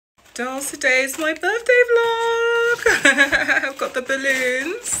Dolls, today is my birthday vlog. I've got the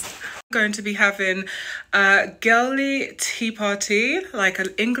balloons. I'm going to be having a girly tea party, like an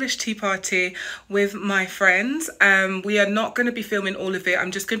English tea party with my friends. We are not going to be filming all of it.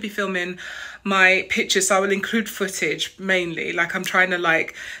 I'm just going to be filming my pictures, so I will include footage mainly. Like, I'm trying to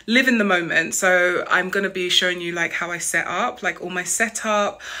like live in the moment, so I'm going to be showing you like how I set up, like all my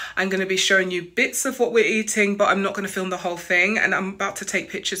setup. I'm going to be showing you bits of what we're eating, but I'm not going to film the whole thing, and I'm about to take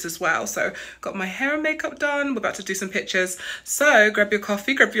pictures as well. So got my hair and makeup done, we're about to do some pictures. So grab your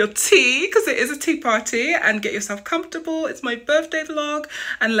coffee, grab your tea, because it is a tea party, and get yourself comfortable. It's my birthday vlog,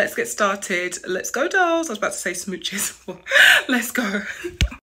 and let's get started. Let's go, dolls. I was about to say smooches. Let's go.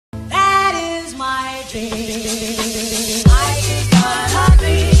 That is my dream. I just wanna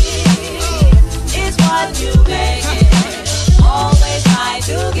be. It's what you make it. Always try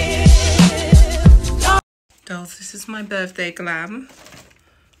to give. Dolls, this is my birthday glam.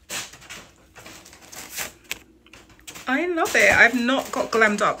 I love it. I've not got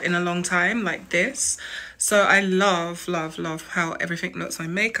glammed up in a long time like this. So I love, love, love how everything looks. My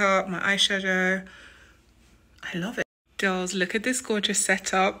makeup, my eyeshadow. I love it. Dolls, look at this gorgeous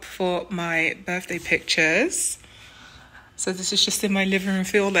setup for my birthday pictures. So this is just in my living room.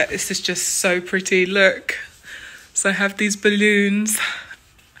 Feel that this is just so pretty. Look. So I have these balloons.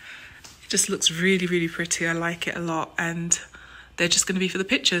 It just looks really, really pretty. I like it a lot. And they're just going to be for the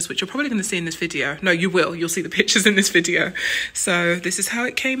pictures, which you're probably going to see in this video. No, you will. You'll see the pictures in this video. So this is how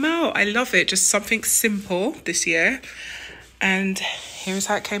it came out. I love it. Just something simple this year. And here's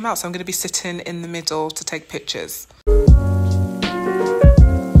how it came out. So I'm going to be sitting in the middle to take pictures.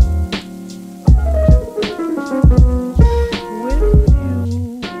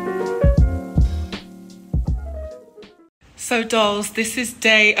 So dolls, this is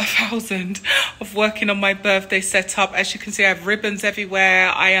day 1000 of working on my birthday setup. As you can see, I have ribbons everywhere.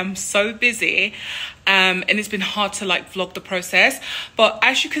 I am so busy. And it's been hard to like vlog the process, but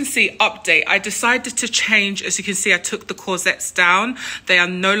as you can see, update, I decided to change. As you can see, I took the corsets down. They are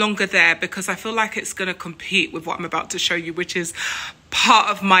no longer there because I feel like it's going to compete with what I'm about to show you, which is part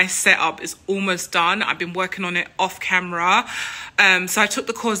of my setup is almost done. I've been working on it off camera. So I took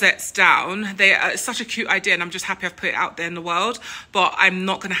the corsets down. It's such a cute idea, and I'm just happy I've put it out there in the world, but I'm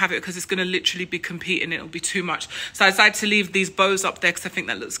not going to have it because it's going to literally be competing. It'll be too much. So I decided to leave these bows up there because I think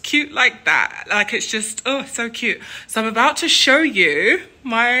that looks cute like that. Like, it's just, oh, so cute. So I'm about to show you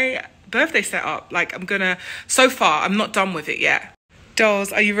my birthday setup. Like, so far, I'm not done with it yet.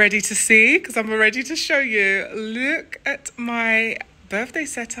 Dolls, are you ready to see? Because I'm ready to show you. Look at my birthday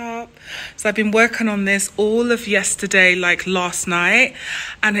setup. So I've been working on this all of yesterday, like last night,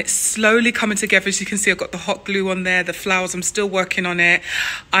 and it's slowly coming together. As you can see, I've got the hot glue on there, the flowers, I'm still working on it.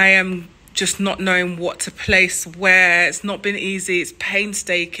 I am just not knowing what to place where. It's not been easy. It's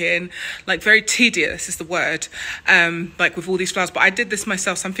painstaking, like very tedious is the word, like with all these flowers. But I did this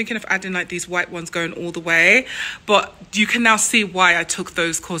myself, so I'm thinking of adding like these white ones going all the way. But you can now see why I took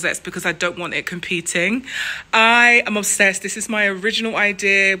those corsets, because I don't want it competing. I am obsessed. This is my original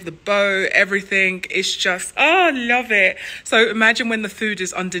idea with the bow, everything. It's just, oh, I love it. So imagine when the food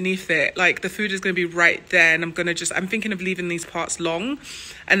is underneath it, like the food is going to be right there, and I'm thinking of leaving these parts long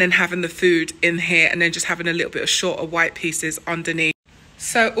and then having the food in here, and then just having a little bit of shorter white pieces underneath.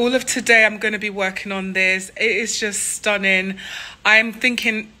 So all of today I'm going to be working on this. It is just stunning. I'm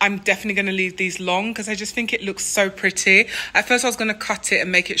thinking I'm definitely going to leave these long because I just think it looks so pretty. At first I was going to cut it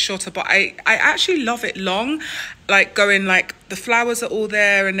and make it shorter, but I actually love it long, like going like the flowers are all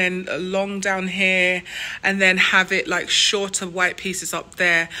there and then long down here, and then have it like shorter white pieces up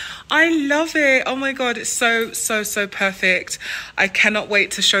there. I love it. Oh my God, it's so, so, so perfect. I cannot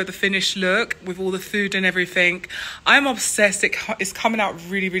wait to show the finished look with all the food and everything. I'm obsessed. It's coming out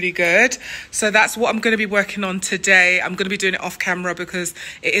really, really good. So that's what I'm going to be working on today. I'm going to be doing it off camera because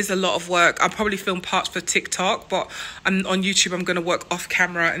it is a lot of work. I'll probably film parts for TikTok, but on YouTube I'm going to work off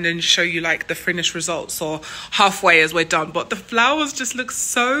camera and then show you like the finished results, or halfway as we're done. But the flowers just look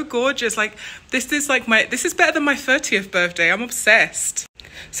so gorgeous. Like, this is better than my 30th birthday. I'm obsessed.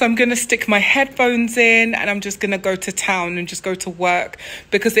 So I'm going to stick my headphones in, and I'm just going to go to town and just go to work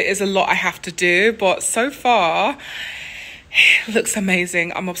because it is a lot I have to do. But so far, it looks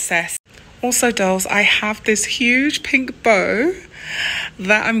amazing. I'm obsessed. Also, dolls, I have this huge pink bow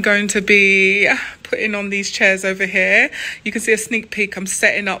that I'm going to be putting on these chairs over here. You can see a sneak peek. I'm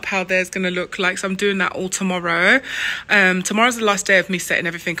setting up how there's going to look like. So I'm doing that all tomorrow. Tomorrow's the last day of me setting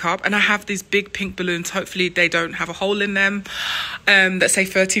everything up. And I have these big pink balloons. Hopefully they don't have a hole in them that say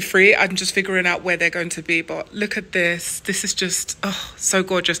 33. I'm just figuring out where they're going to be. But look at this. This is just, oh, so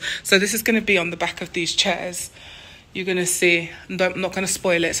gorgeous. So this is going to be on the back of these chairs. you're gonna see. I'm not gonna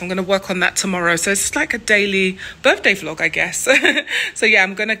spoil it, so I'm gonna work on that tomorrow. So it's like a daily birthday vlog, I guess. So yeah,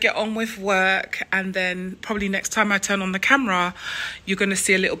 I'm gonna get on with work, and then probably next time I turn on the camera, you're gonna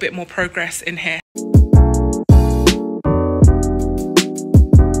see a little bit more progress in here.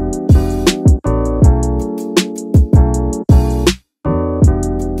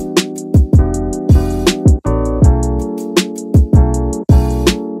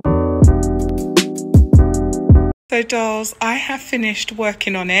 So dolls, I have finished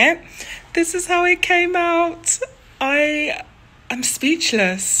working on it. This is how it came out. I am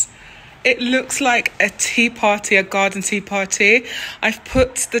speechless. It looks like a tea party, a garden tea party. I've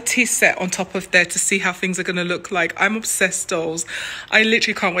put the tea set on top of there to see how things are going to look like. I'm obsessed, dolls. I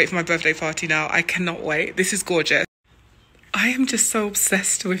literally can't wait for my birthday party now. I cannot wait. This is gorgeous. I am just so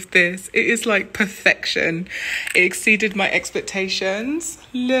obsessed with this. It is like perfection. It exceeded my expectations.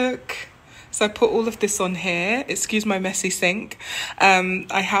 Look. So I put all of this on here. Excuse my messy sink.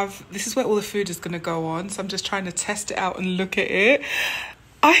 This is where all the food is going to go on. So I'm just trying to test it out and look at it.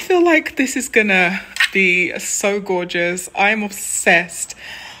 I feel like this is going to be so gorgeous. I'm obsessed.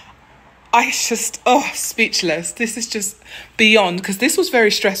 Speechless. This is just beyond, because this was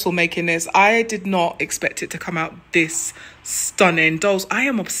very stressful making this. I did not expect it to come out this stunning. Dolls, I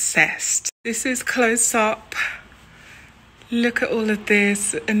am obsessed. This is close up. Look at all of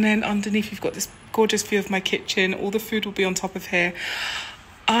this, and then underneath you've got this gorgeous view of my kitchen. All the food will be on top of here.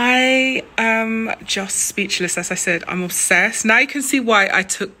 I am just speechless. As I said, I'm obsessed. Now you can see why I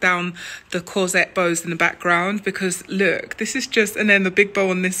took down the corsette bows in the background, because look, this is just, and then the big bow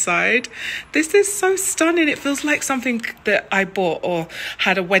on this side. This is so stunning. It feels like something that I bought or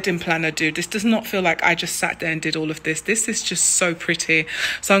had a wedding planner do. This does not feel like I just sat there and did all of this. This is just so pretty.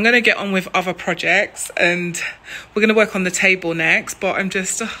 So I'm going to get on with other projects, and we're going to work on the table next, but I'm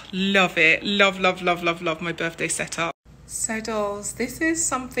just love it. Love my birthday setup. So dolls, this is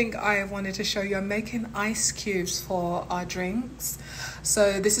something I wanted to show you. I'm making ice cubes for our drinks.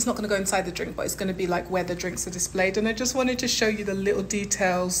 So this is not going to go inside the drink, but it's going to be like where the drinks are displayed. And I just wanted to show you the little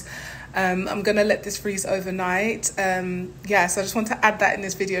details. I'm going to let this freeze overnight. Yeah, so I just want to add that in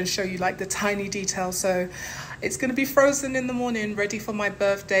this video and show you like the tiny details. So it's going to be frozen in the morning, ready for my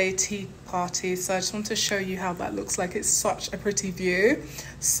birthday tea party. So I just want to show you how that looks like. It's such a pretty view.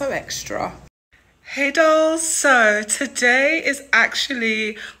 So extra. Hey dolls, so today is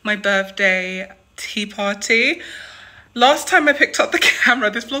actually my birthday tea party. Last time I picked up the camera,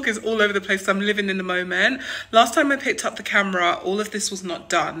 this vlog is all over the place, so I'm living in the moment. Last time I picked up the camera, all of this was not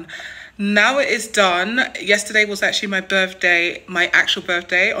done. Now it is done. Yesterday was actually my birthday, my actual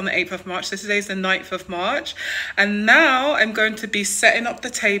birthday on the 8th of March. So today is the 9th of March. And now I'm going to be setting up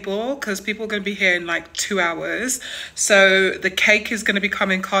the table because people are going to be here in like 2 hours. So the cake is going to be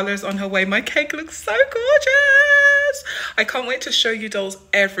coming. Carla's on her way. My cake looks so gorgeous. I can't wait to show you dolls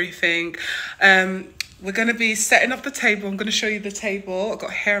everything. We're going to be setting up the table. I'm going to show you the table. I've got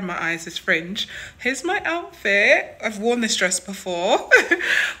hair in my eyes, this fringe. Here's my outfit. I've worn this dress before,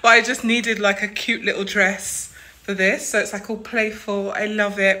 but I just needed like a cute little dress for this. So it's like all playful. I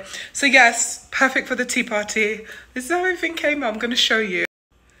love it. So yes, perfect for the tea party. This is how everything came out. I'm going to show you.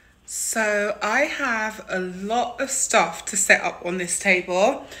 So I have a lot of stuff to set up on this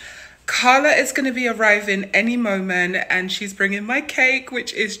table. Carla is going to be arriving any moment, and she's bringing my cake,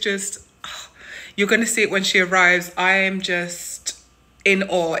 which is just... You're going to see it when she arrives. I am just in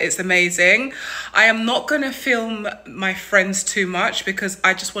awe. It's amazing. I am not going to film my friends too much because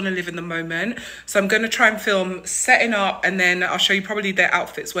I just want to live in the moment. So I'm going to try and film setting up, and then I'll show you probably their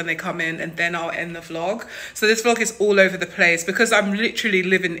outfits when they come in, and then I'll end the vlog. So this vlog is all over the place because I'm literally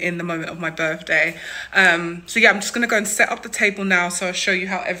living in the moment of my birthday. So yeah, I'm just going to go and set up the table now. So I'll show you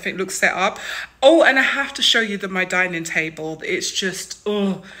how everything looks set up. Oh, and I have to show you my dining table. It's just,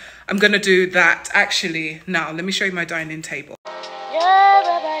 oh... I'm going to do that actually now. Let me show you my dining table.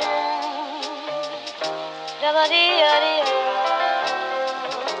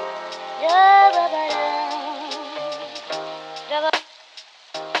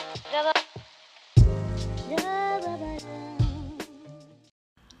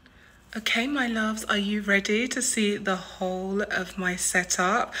 Okay, my loves, are you ready to see the whole of my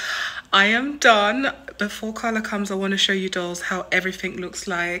setup? I am done. Before Carla comes, I want to show you dolls how everything looks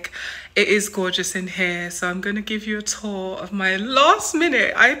like. It is gorgeous in here, so I'm going to give you a tour of my last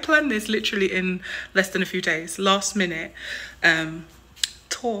minute. I planned this literally in less than a few days. Last minute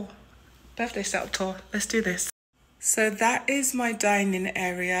tour, birthday setup tour. Let's do this. So that is my dining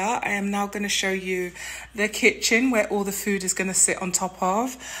area. I am now going to show you the kitchen where all the food is going to sit on top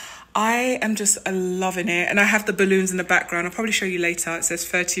of. I am just loving it, and I have the balloons in the background. I'll probably show you later. It says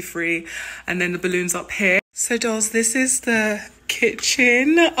 33 and then the balloons up here. So dolls, this is the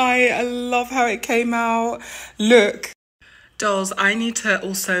kitchen. I love how it came out. Look. Dolls, I need to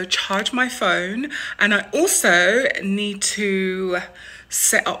also charge my phone, and I also need to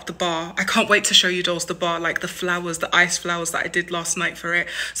set up the bar. I can't wait to show you dolls the bar, like the flowers, the ice flowers that I did last night for it.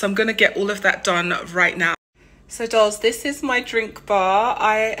 So I'm gonna get all of that done right now. So dolls, this is my drink bar.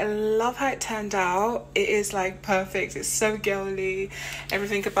 I love how it turned out. It is like perfect. It's so girly,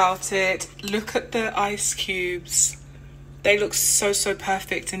 everything about it. Look at the ice cubes. They look so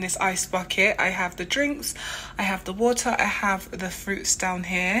perfect in this ice bucket. I have the drinks, I have the water, I have the fruits down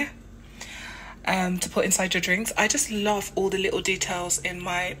here to put inside your drinks. I just love all the little details in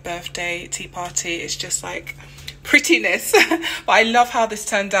my birthday tea party. It's just like prettiness. But I love how this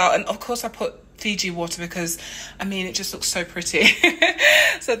turned out. And of course I put Fiji water because I mean it just looks so pretty.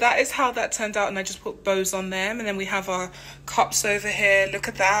 So that is how that turned out, and I just put bows on them. And then we have our cups over here. Look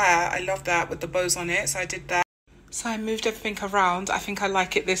at that. I love that with the bows on it. So I did that. So I moved everything around. I think I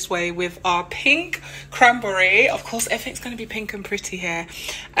like it this way with our pink cranberry. Of course, everything's going to be pink and pretty here.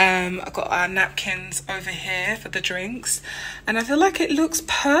 I've got our napkins over here for the drinks. And I feel like it looks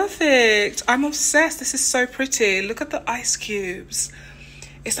perfect. I'm obsessed. This is so pretty. Look at the ice cubes.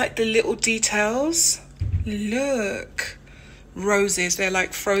 It's like the little details. Look. Roses, they're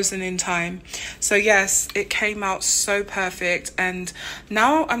like frozen in time. So yes, it came out so perfect, and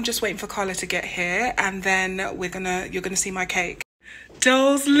now I'm just waiting for Carla to get here, and then you're gonna see my cake.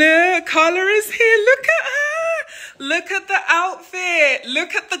 Dolls, look, Carla is here. Look at her. Look at the outfit.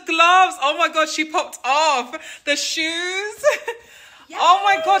 Look at the gloves. Oh my god, she popped off the shoes. Yes. Oh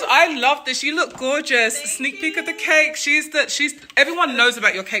my god, I love this. You look gorgeous. Sneak peek of the cake. She's everyone knows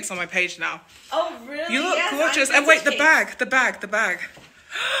about your cakes on my page now. Oh really? You look yes, gorgeous. And wait, the bag.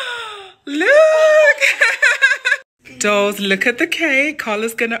 Look. Dolls, look at the cake.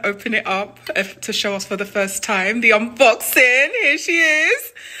 Carla's gonna open it up to show us for the first time. The unboxing. Here she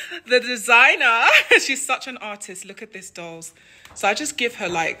is. The designer. She's such an artist. Look at this, dolls. So I just give her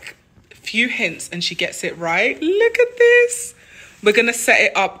like a few hints and she gets it right. Look at this. We're going to set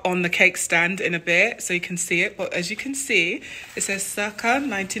it up on the cake stand in a bit so you can see it. But as you can see, it says circa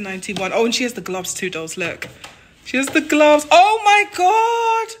 1991. Oh, and she has the gloves too, dolls. Look. She has the gloves. Oh, my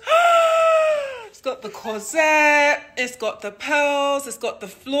God. It's got the corsette. It's got the pearls. It's got the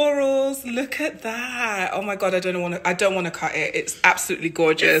florals. Look at that. Oh, my God. I don't want to cut it. It's absolutely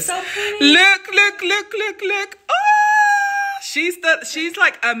gorgeous. It's so pretty. Look. Oh, she's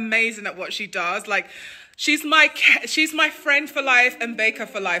like amazing at what she does. Like, she's my friend for life and baker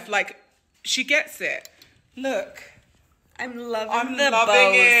for life. Like, she gets it. Look. I'm loving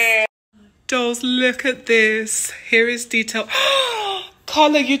it. Dolls, look at this. Here is detail.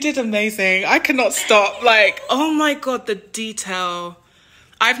 Carla, you did amazing. I cannot stop. Like, oh my God, the detail.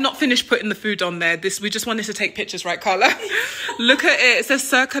 I've not finished putting the food on there. We just wanted to take pictures, right, Carla? Look at it. It says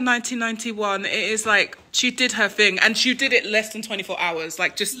circa 1991. It is like, she did her thing. And she did it less than 24 hours.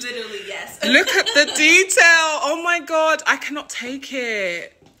 Like, just... Literally, yes. Look at the detail. Oh, my God. I cannot take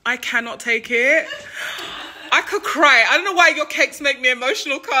it. I cannot take it. I could cry. I don't know why your cakes make me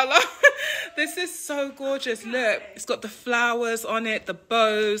emotional, Carla. This is so gorgeous. Look, it's got the flowers on it, the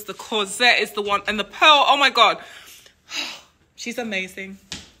bows, the corsette is the one, and the pearl. Oh, my God. She's amazing.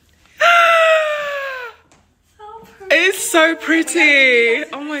 It's so pretty.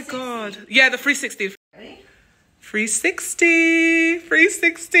 Oh my God. Yeah, the 360. Ready?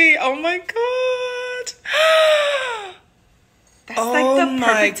 360. Oh my God. That's like the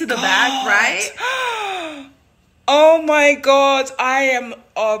perfect to the bag, right? Oh my God. I am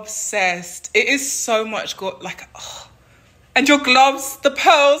obsessed. It is so much good. Like, oh. And your gloves, the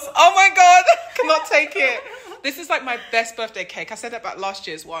pearls. Oh my God. I cannot take it. This is like my best birthday cake. I said that about last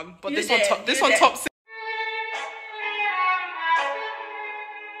year's one, but this one tops it.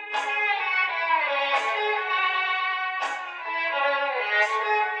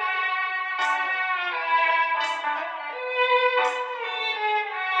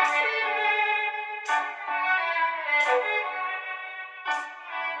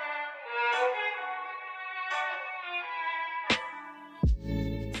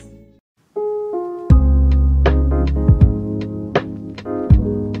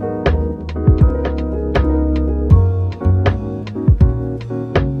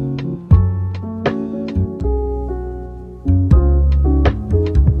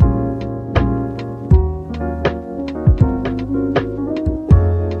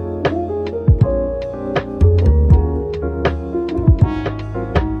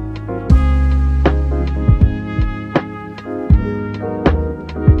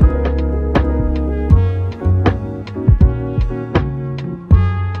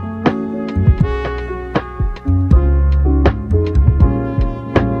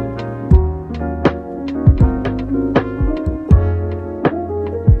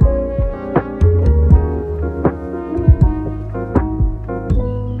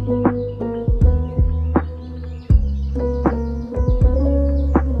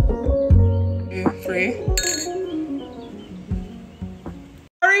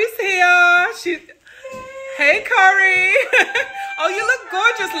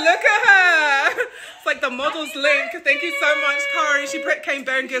 Thank you so much, Kari. She came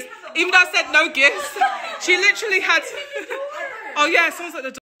bearing gifts. Even though I said no gifts, she literally had... Oh yeah, sounds like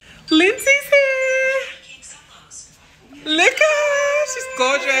the door. Lindsay's here. Look at her. She's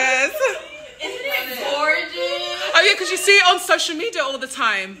gorgeous. Isn't it gorgeous? Oh yeah, because you see it on social media all the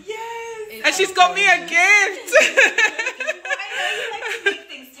time. Yes. And she's got me a gift. I know you like to make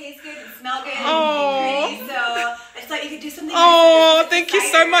things taste good and smell good and be pretty, so I just thought you could do something. Oh, thank you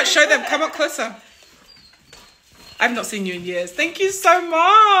so much. Show them. Come up closer. I've not seen you in years. Thank you so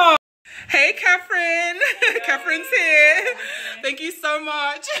much. Hey, Catherine. Catherine's here. Thank you so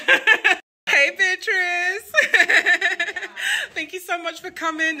much. Hey, Beatrice. Thank you so much for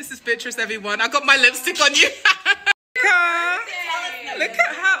coming. This is Beatrice, everyone. I got my lipstick on you. Look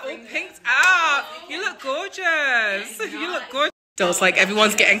at her all pinked out. You look gorgeous. You look gorgeous. It's like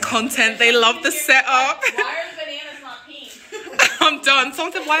everyone's getting content. They love the setup. Why are the bananas not pink? I'm done.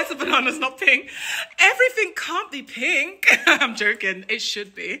 Someone said, why is the banana's not pink? Everything can't be pink. I'm joking. It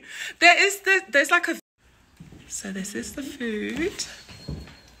should be. There's like a... So this is the food.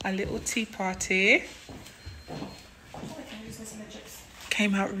 A little tea party.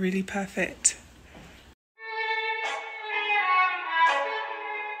 Came out really perfect.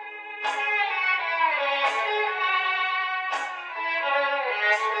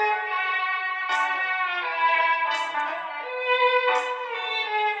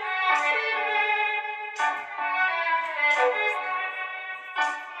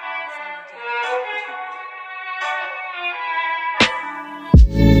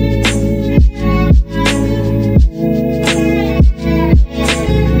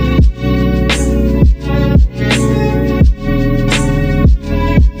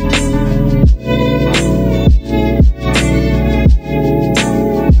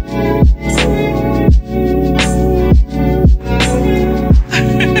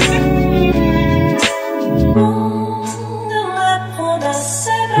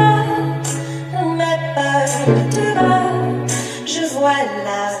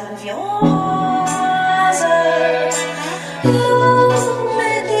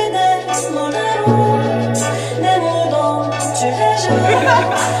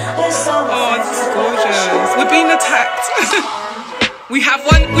 Oh, this is gorgeous. We're being attacked. we have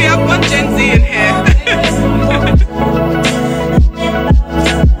one Gen Z in here.